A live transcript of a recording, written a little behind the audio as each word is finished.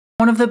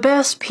One of the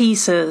best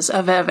pieces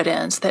of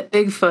evidence that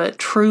Bigfoot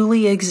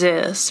truly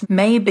exists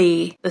may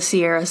be the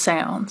Sierra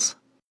Sounds.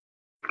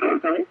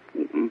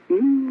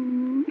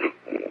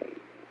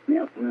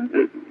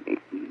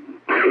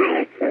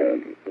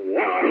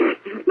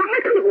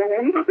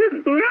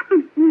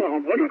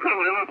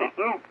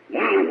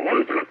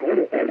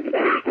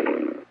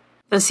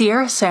 The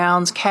Sierra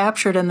Sounds,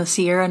 captured in the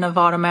Sierra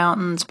Nevada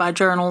mountains by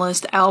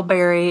journalist Al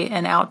Berry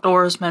and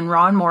outdoorsman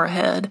Ron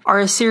Morehead, are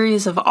a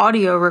series of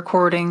audio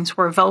recordings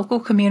where vocal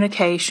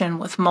communication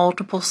with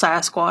multiple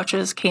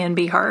Sasquatches can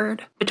be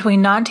heard.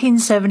 Between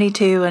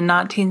 1972 and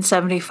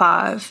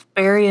 1975,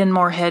 Berry and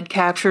Morehead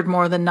captured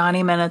more than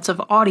 90 minutes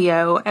of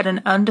audio at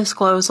an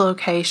undisclosed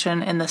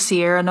location in the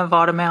Sierra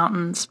Nevada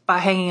mountains by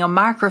hanging a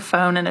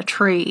microphone in a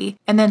tree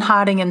and then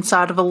hiding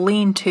inside of a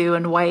lean-to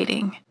and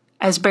waiting.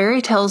 As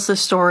Berry tells the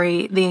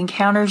story, the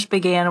encounters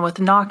began with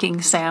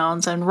knocking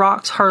sounds and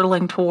rocks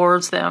hurtling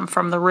towards them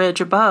from the ridge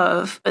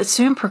above, but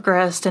soon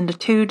progressed into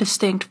two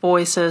distinct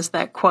voices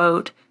that,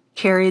 quote,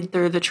 carried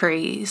through the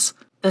trees.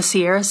 The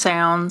Sierra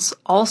Sounds,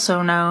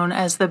 also known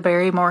as the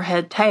Berry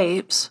Morehead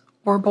Tapes,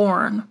 were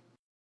born.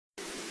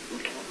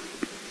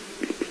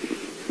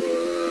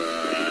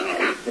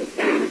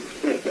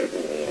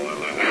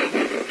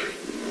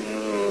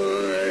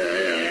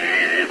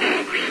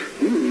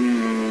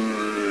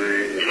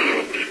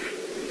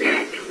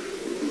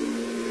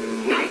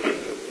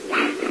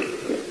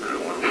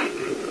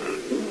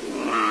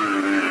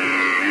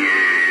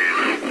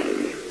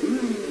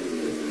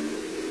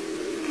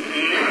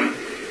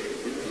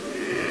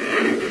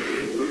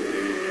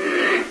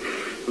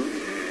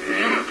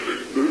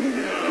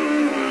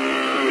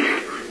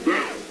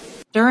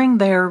 During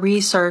their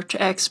research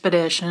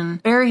expedition,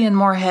 Berry and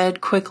Morehead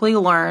quickly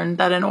learned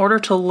that in order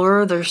to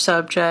lure their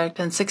subject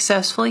and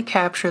successfully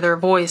capture their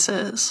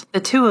voices, the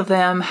two of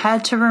them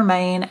had to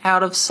remain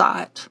out of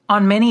sight.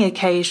 On many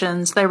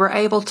occasions, they were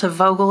able to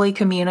vocally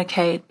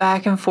communicate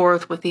back and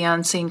forth with the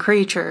unseen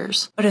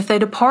creatures, but if they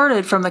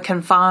departed from the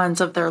confines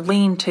of their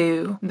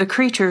lean-to, the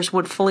creatures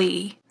would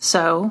flee.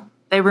 So,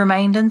 they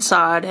remained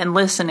inside and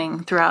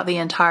listening throughout the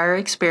entire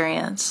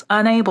experience,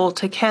 unable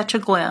to catch a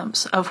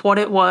glimpse of what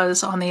it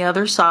was on the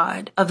other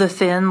side of the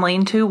thin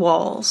lean-to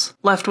walls,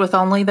 left with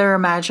only their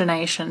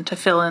imagination to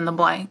fill in the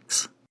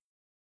blanks.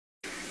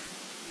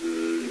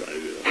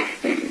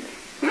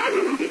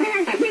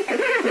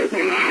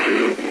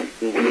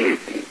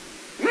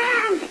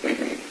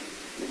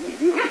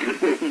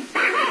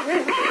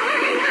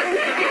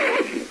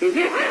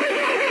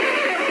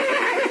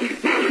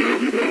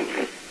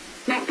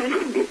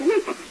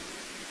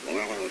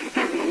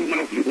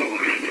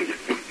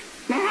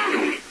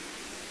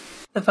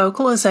 The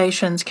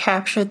vocalizations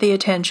captured the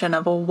attention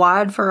of a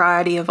wide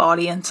variety of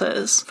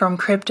audiences, from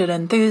cryptid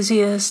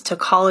enthusiasts to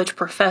college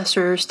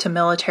professors to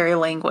military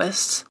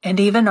linguists, and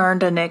even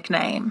earned a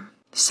nickname,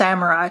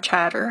 Samurai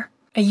Chatter.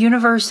 A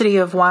University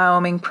of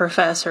Wyoming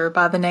professor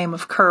by the name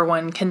of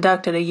Kerwin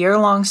conducted a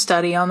year-long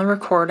study on the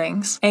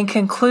recordings and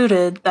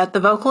concluded that the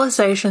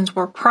vocalizations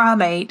were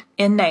primate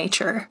in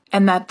nature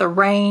and that the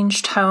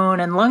range,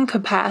 tone, and lung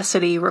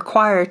capacity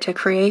required to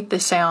create the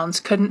sounds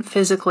couldn't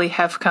physically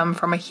have come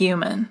from a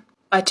human.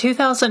 By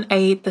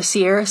 2008, the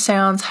Sierra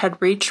Sounds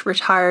had reached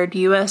retired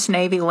U.S.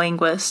 Navy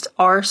linguist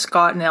R.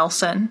 Scott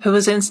Nelson, who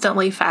was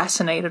instantly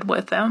fascinated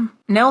with them.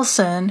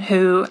 Nelson,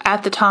 who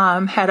at the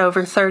time had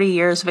over 30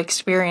 years of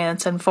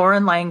experience in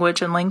foreign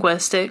language and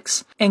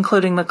linguistics,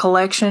 including the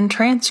collection,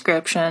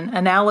 transcription,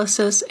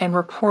 analysis, and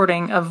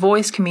reporting of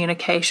voice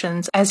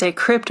communications as a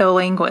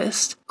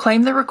cryptolinguist,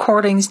 claimed the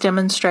recordings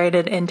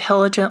demonstrated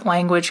intelligent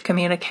language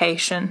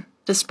communication,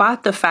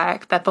 despite the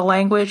fact that the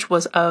language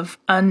was of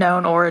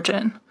unknown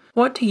origin.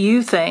 What do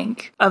you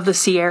think of the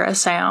Sierra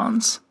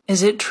Sounds?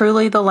 Is it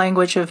truly the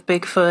language of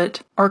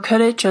Bigfoot, or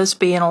could it just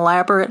be an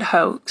elaborate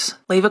hoax?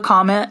 Leave a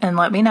comment and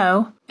let me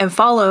know, and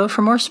follow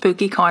for more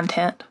spooky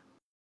content.